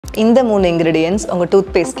இந்த 3 ingredients உங்க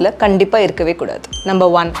டூத்பேஸ்ட்ல கண்டிப்பா இருக்கவே கூடாது. Number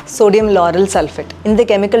 1 sodium lauryl sulfate. இந்த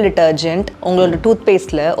கெமிக்கல் டிட்டர்ஜென்ட் உங்களோட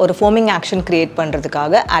டூத்பேஸ்ட்ல ஒரு foaming action create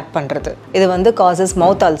பண்றதுக்காக ஆட் பண்றது. இது வந்து causes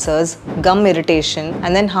mouth ulcers, gum irritation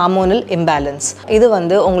and then hormonal imbalance. இது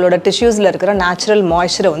வந்து உங்களோட டிஷ்யூஸ்ல இருக்கிற natural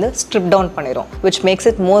moisture வந்து strip down பண்ணிரும், which makes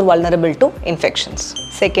it more vulnerable to infections.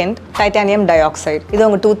 Second, titanium dioxide. இது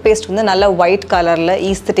உங்க டூத்பேஸ்ட் வந்து நல்ல white கலர்ல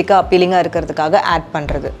ஈஸ்தட்டிக்கா அப்பீலிங்கா இருக்கிறதுக்காக ஆட்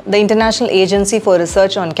பண்றது. The International Agency for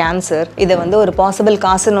Research on Cancer இதை வந்து ஒரு possible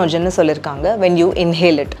carcinogen னு சொல்லிருக்காங்க when you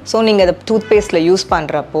inhale it. So நீங்க இத டூத்பேஸ்ட்ல யூஸ்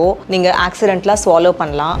பண்றப்போ நீங்க accidentally swallow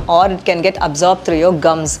பண்ணலாம், or it can get absorbed through your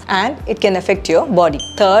gums and it can affect your body.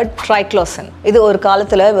 Third, triclosan. இது ஒரு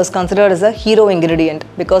காலத்துல was considered as a hero ingredient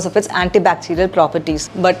because of its antibacterial properties.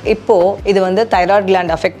 But இப்போ இது வந்து thyroid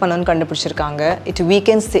gland affect பண்ணுன்னு கண்டுபிடிச்சிருக்காங்க. It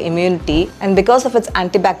weakens the immunity and because of its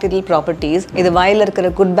antibacterial properties இது வாயில இருக்கிற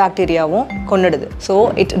good bacteriaவும் கொன்னுடுது. So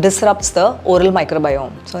it disrupts the oral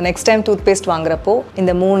microbiome. So next time toothpaste வாங்குறப்போ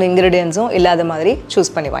இந்த 3 ingredientsம் இல்லாத மாதிரி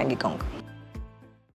choose பண்ணி வாங்கிக்கோங்க.